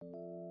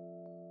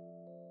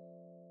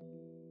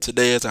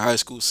Today, as a high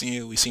school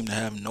senior, we seem to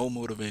have no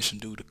motivation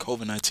due to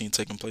COVID-19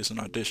 taking place in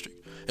our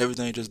district.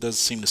 Everything just doesn't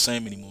seem the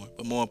same anymore.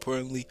 But more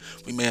importantly,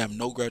 we may have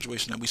no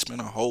graduation that we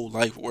spent our whole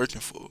life working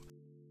for.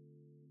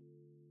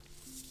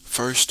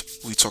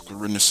 First, we talked with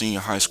Rittner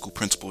Senior High School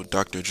Principal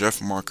Dr.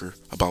 Jeff Marker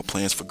about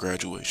plans for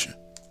graduation.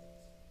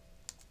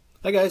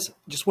 Hi, guys.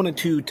 Just wanted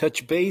to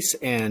touch base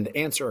and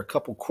answer a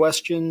couple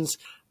questions.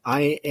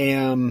 I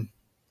am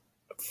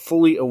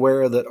fully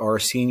aware that our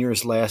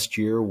seniors last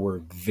year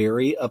were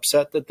very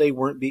upset that they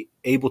weren't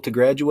able to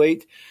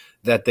graduate,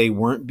 that they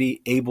weren't be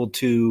able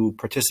to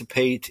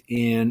participate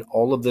in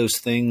all of those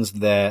things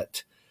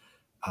that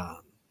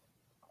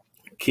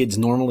kids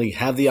normally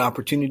have the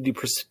opportunity to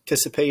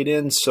participate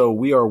in. So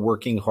we are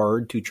working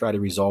hard to try to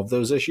resolve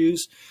those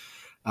issues.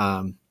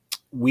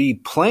 We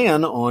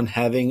plan on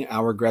having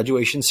our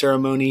graduation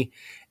ceremony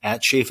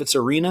at Chaffetz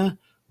Arena,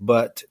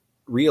 but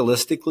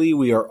realistically,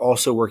 we are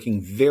also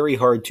working very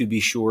hard to be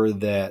sure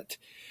that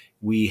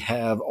we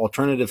have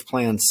alternative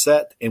plans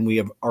set, and we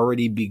have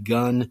already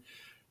begun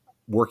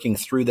working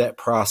through that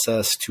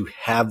process to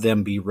have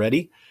them be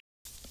ready.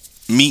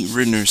 Meet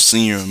Rittner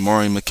Senior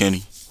Mari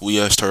McKinney. We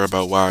asked her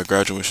about why a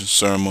graduation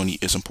ceremony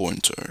is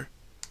important to her.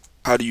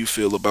 How do you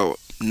feel about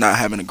not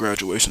having a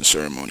graduation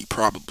ceremony?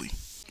 Probably.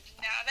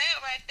 Now that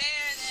right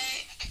there,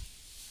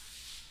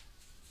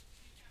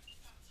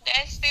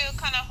 that's still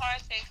kind of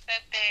hard to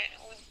accept that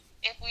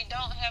if we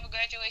don't have a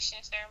graduation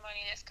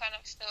ceremony, that's kind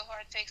of still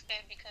hard to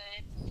accept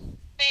because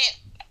since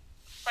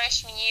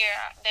freshman year,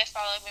 that's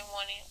all I've been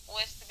wanting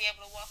was to be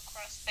able to walk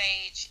across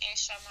stage and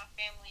show my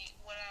family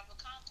what I've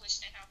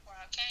accomplished and how far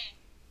I came.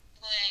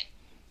 But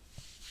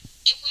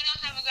if we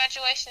don't have a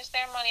graduation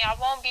ceremony, I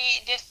won't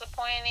be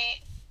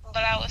disappointed,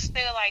 but I would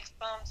still like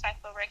some type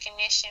of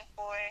recognition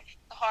for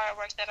the hard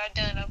work that I've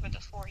done over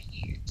the 4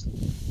 years.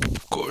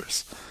 Of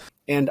course.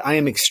 And I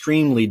am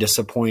extremely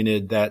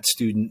disappointed that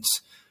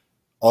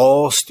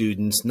all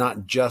students,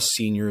 not just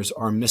seniors,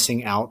 are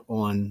missing out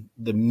on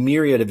the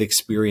myriad of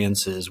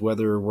experiences,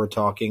 whether we're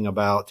talking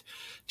about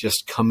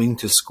just coming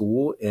to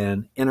school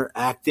and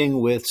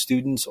interacting with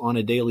students on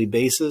a daily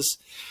basis.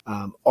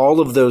 All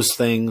of those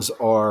things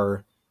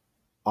are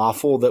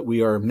awful that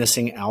we are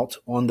missing out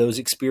on those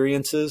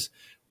experiences,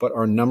 but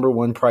our number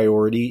one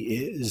priority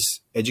is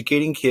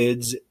educating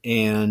kids,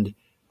 and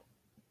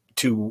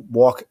to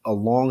walk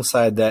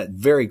alongside that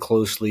very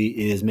closely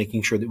is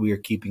making sure that we are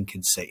keeping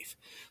kids safe.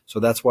 So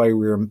that's why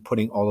we're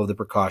putting all of the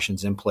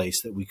precautions in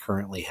place that we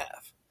currently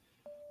have.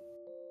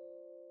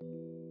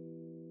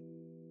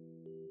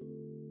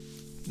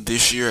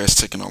 This year has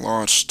taken a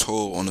large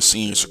toll on the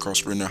seniors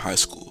across Rittner High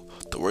School.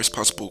 The worst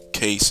possible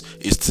case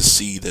is to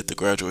see that the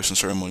graduation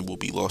ceremony will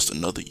be lost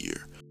another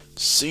year.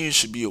 Seniors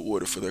should be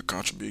awarded for their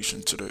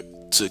contribution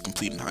to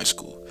completing high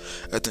school.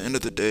 At the end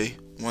of the day,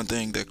 one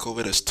thing that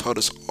COVID has taught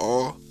us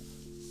all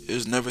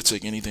is never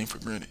take anything for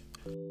granted.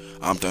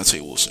 I'm Dante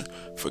Wilson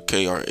for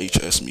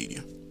KRHS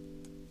Media.